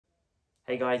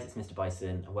Hey guys, it's Mr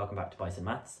Bicen and welcome back to Bicen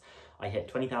Maths. I hit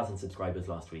 20,000 subscribers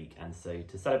last week, and so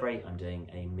to celebrate I'm doing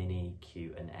a mini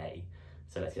Q&A.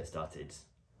 So let's get started.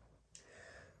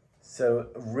 So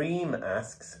Reem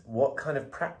asks, what kind of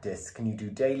practice can you do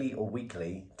daily or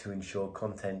weekly to ensure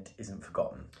content isn't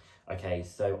forgotten? Okay,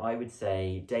 so I would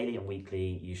say daily and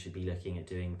weekly you should be looking at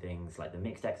doing things like the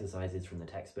mixed exercises from the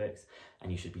textbooks,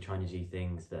 and you should be trying to do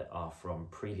things that are from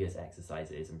previous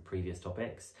exercises and previous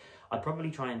topics. I'd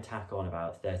probably try and tack on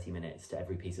about 30 minutes to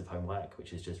every piece of homework,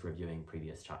 which is just reviewing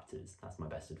previous chapters. That's my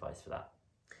best advice for that.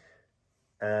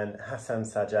 And Hassan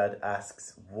Sajjad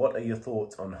asks, what are your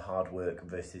thoughts on hard work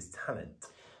versus talent?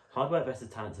 Hard work versus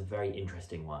talent is a very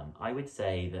interesting one. I would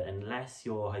say that unless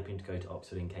you're hoping to go to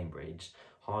Oxford and Cambridge,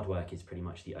 hard work is pretty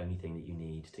much the only thing that you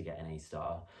need to get an A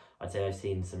star. I'd say I've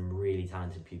seen some really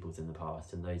talented pupils in the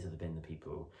past, and those have been the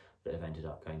people that have ended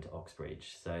up going to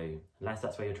Oxbridge. So unless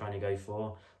that's where you're trying to go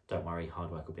for, don't worry,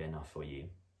 hard work will be enough for you.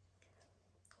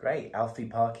 Great. Alfie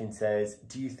Parkin says,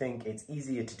 do you think it's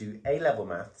easier to do A-level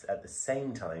maths at the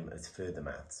same time as further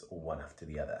maths, or one after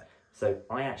the other? So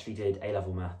I actually did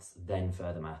A-level maths, then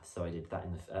further maths. So I did that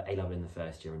in the A-level in the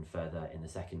first year and further in the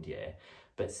second year.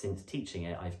 But since teaching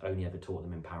it, I've only ever taught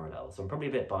them in parallel. So I'm probably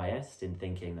a bit biased in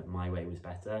thinking that my way was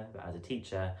better. But as a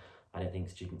teacher, I don't think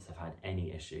students have had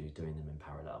any issue doing them in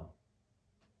parallel.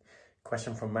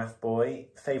 Question from Math Boy,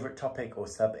 favourite topic or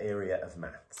sub-area of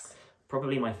maths?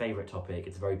 Probably my favourite topic,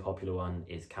 it's a very popular one,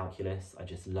 is calculus. I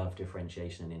just love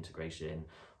differentiation and integration.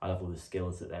 I love all the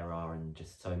skills that there are and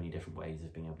just so many different ways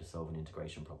of being able to solve an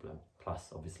integration problem.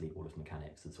 Plus, obviously, all of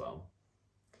mechanics as well.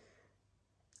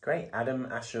 Great. Adam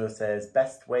Ashur says,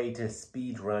 best way to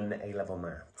speed run A-level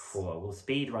maths? Well,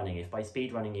 speed running, if by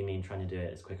speed running you mean trying to do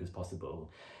it as quick as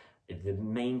possible, the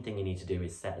main thing you need to do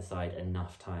is set aside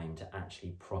enough time to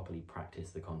actually properly practice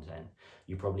the content.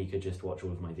 You probably could just watch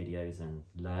all of my videos and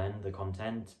learn the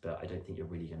content, but I don't think you're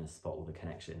really going to spot all the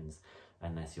connections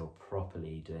unless you're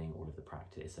properly doing all of the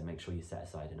practice. So make sure you set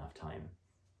aside enough time.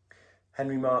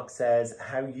 Henry Mark says,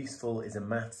 how useful is a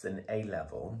maths and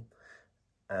A-level,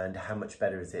 and how much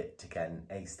better is it to get an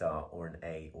A star or an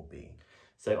A or B?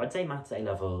 So I'd say maths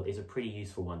A-level is a pretty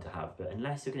useful one to have, but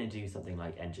unless you're going to do something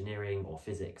like engineering or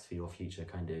physics for your future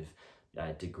kind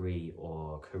of degree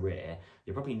or career,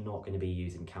 you're probably not going to be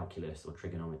using calculus or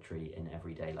trigonometry in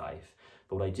everyday life.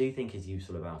 But what I do think is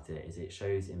useful about it is it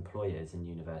shows employers and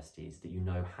universities that you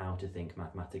know how to think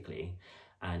mathematically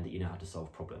and that you know how to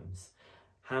solve problems.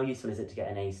 How useful is it to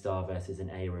get an A star versus an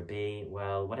A or a B?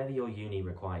 Well, whatever your uni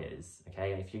requires,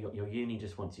 okay? If your uni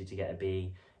just wants you to get a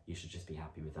B, you should just be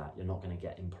happy with that. You're not going to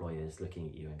get employers looking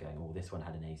at you and going, oh, this one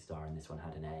had an A star and this one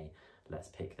had an A. Let's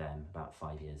pick them about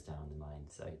 5 years down the line.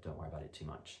 So don't worry about it too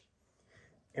much.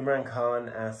 Imran Khan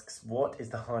asks, what is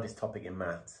the hardest topic in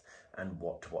maths and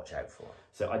what to watch out for?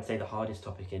 So I'd say the hardest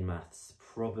topic in maths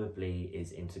probably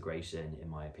is integration, in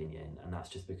my opinion, and that's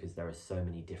just because there are so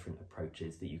many different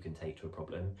approaches that you can take to a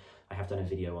problem. I have done a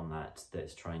video on that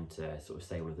that's trying to sort of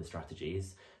say all of the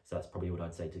strategies, so that's probably what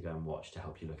I'd say to go and watch to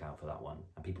help you look out for that one.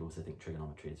 And people also think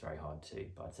trigonometry is very hard too,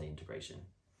 but I'd say integration.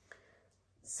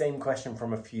 Same question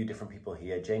from a few different people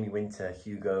here. Jamie Winter,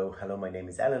 Hugo, hello, my name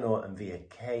is Eleanor, and Via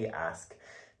K ask,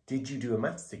 did you do a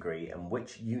maths degree and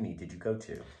which uni did you go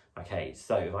to? Okay,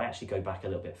 so if I actually go back a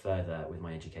little bit further with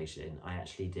my education, I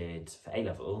actually did, for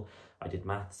A-level, I did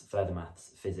maths, further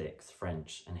maths, physics,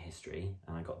 French and history,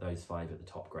 and I got those 5 at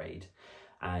the top grade.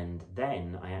 And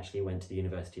then I actually went to the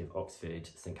University of Oxford,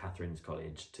 St Catherine's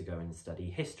College, to go and study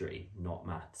history, not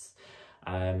maths.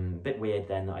 Bit weird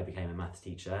then that I became a maths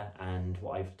teacher, and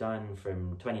what I've done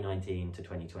from 2019 to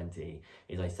 2020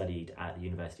 is I studied at the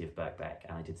University of Birkbeck,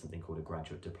 and I did something called a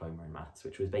graduate diploma in maths,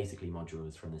 which was basically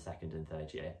modules from the 2nd and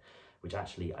 3rd year, which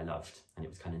actually I loved, and it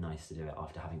was kind of nice to do it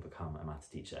after having become a maths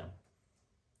teacher.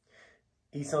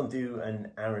 Isandu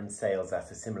and Aaron Sales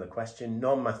asked a similar question,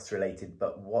 non-maths related,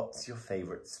 but what's your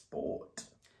favourite sport?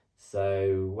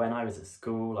 So when I was at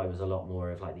school, I was a lot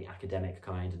more of like the academic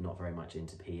kind and not very much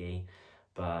into PE.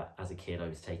 But as a kid, I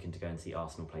was taken to go and see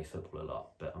Arsenal play football a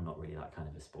lot, but I'm not really that kind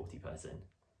of a sporty person.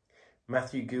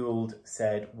 Matthew Gould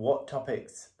said, what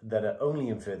topics that are only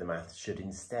in further maths should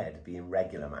instead be in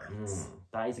regular maths?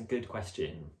 That is a good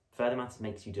question. Further maths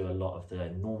makes you do a lot of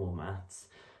the normal maths,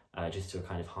 just to a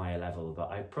kind of higher level,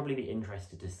 but I'd probably be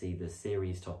interested to see the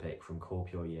series topic from Core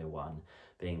Pure Year 1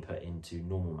 being put into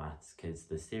normal maths, because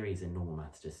the series in normal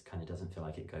maths just kind of doesn't feel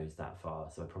like it goes that far,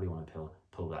 so I probably want to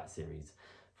pull that series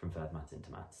from further maths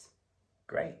into maths.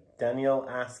 Great. Daniel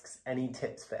asks, any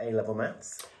tips for A-level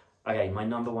maths? Okay, my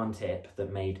number one tip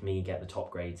that made me get the top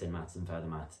grades in maths and further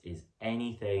maths is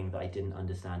anything that I didn't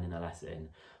understand in a lesson,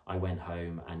 I went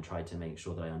home and tried to make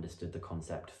sure that I understood the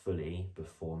concept fully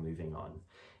before moving on.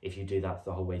 If you do that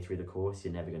the whole way through the course,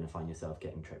 you're never going to find yourself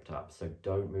getting tripped up. So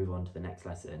don't move on to the next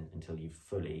lesson until you've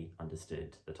fully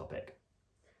understood the topic.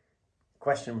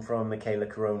 Question from Michaela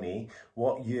Caroni.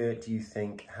 What year do you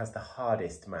think has the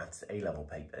hardest maths A-level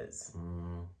papers?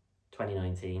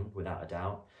 2019, without a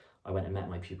doubt. I went and met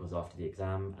my pupils after the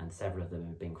exam, and several of them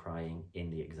have been crying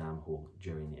in the exam hall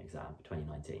during the exam.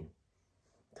 2019.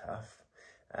 Tough.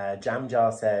 Jam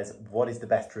Jar says, what is the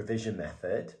best revision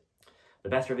method? The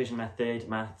best revision method,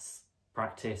 maths,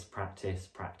 practice, practice,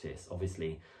 practice.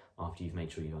 Obviously, after you've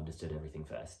made sure you understood everything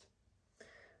first.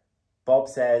 Bob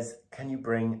says, can you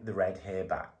bring the red hair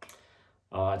back?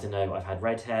 I don't know. I've had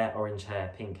red hair, orange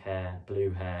hair, pink hair,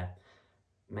 blue hair.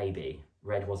 Maybe.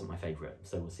 Red wasn't my favourite,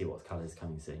 so we'll see what colour's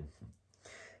coming soon.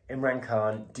 Imran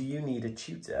Khan, do you need a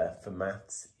tutor for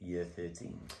maths year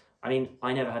 13? I mean,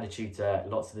 I never had a tutor.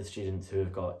 Lots of the students who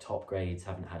have got top grades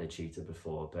haven't had a tutor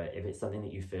before, but if it's something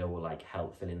that you feel will like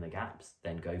help fill in the gaps,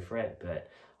 then go for it. But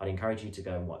I'd encourage you to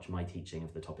go and watch my teaching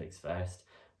of the topics first.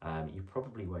 You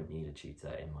probably won't need a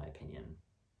tutor, in my opinion.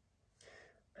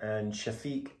 And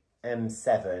Shafiq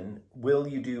M7, will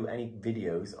you do any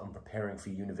videos on preparing for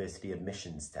university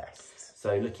admissions tests?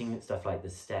 So looking at stuff like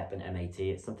the STEP and MAT,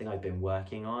 it's something I've been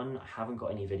working on. I haven't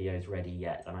got any videos ready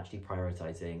yet. I'm actually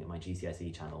prioritising my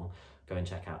GCSE channel. Go and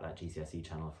check out that GCSE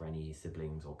channel for any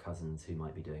siblings or cousins who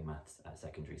might be doing maths at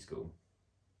secondary school.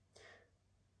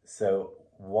 So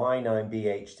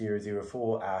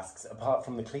Y9BH004 asks, apart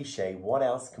from the cliche, what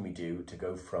else can we do to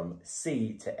go from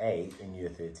C to A in year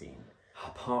 13?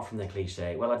 Apart from the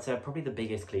cliche, well, I'd say probably the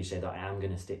biggest cliche that I am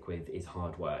going to stick with is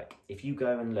hard work. If you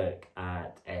go and look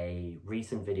at a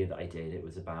recent video that I did, it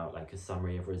was about like a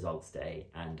summary of results day,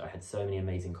 and I had so many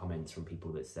amazing comments from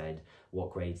people that said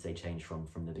what grades they changed from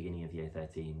the beginning of year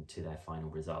 13 to their final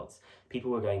results.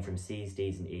 People were going from C's,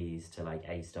 D's and E's to like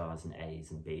A stars and A's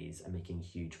and B's and making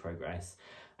huge progress.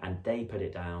 And they put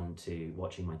it down to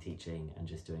watching my teaching and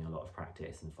just doing a lot of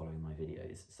practice and following my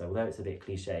videos. So although it's a bit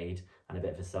cliched and a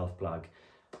bit of a self-plug,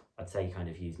 I'd say kind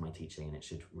of use my teaching and it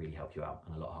should really help you out,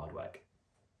 and a lot of hard work.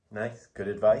 Nice, good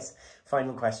advice.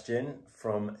 Final question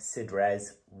from Sid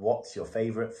Rez. What's your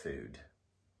favourite food?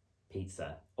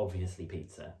 Pizza, obviously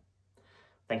pizza.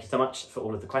 Thank you so much for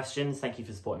all of the questions. Thank you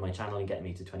for supporting my channel and getting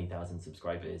me to 20,000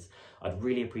 subscribers. I'd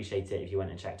really appreciate it if you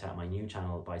went and checked out my new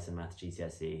channel, Bicen Maths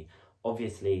GCSE.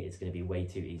 Obviously, it's going to be way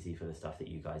too easy for the stuff that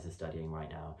you guys are studying right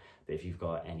now. But if you've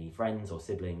got any friends or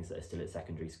siblings that are still at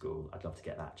secondary school, I'd love to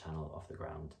get that channel off the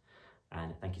ground.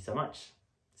 And thank you so much.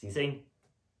 See you soon.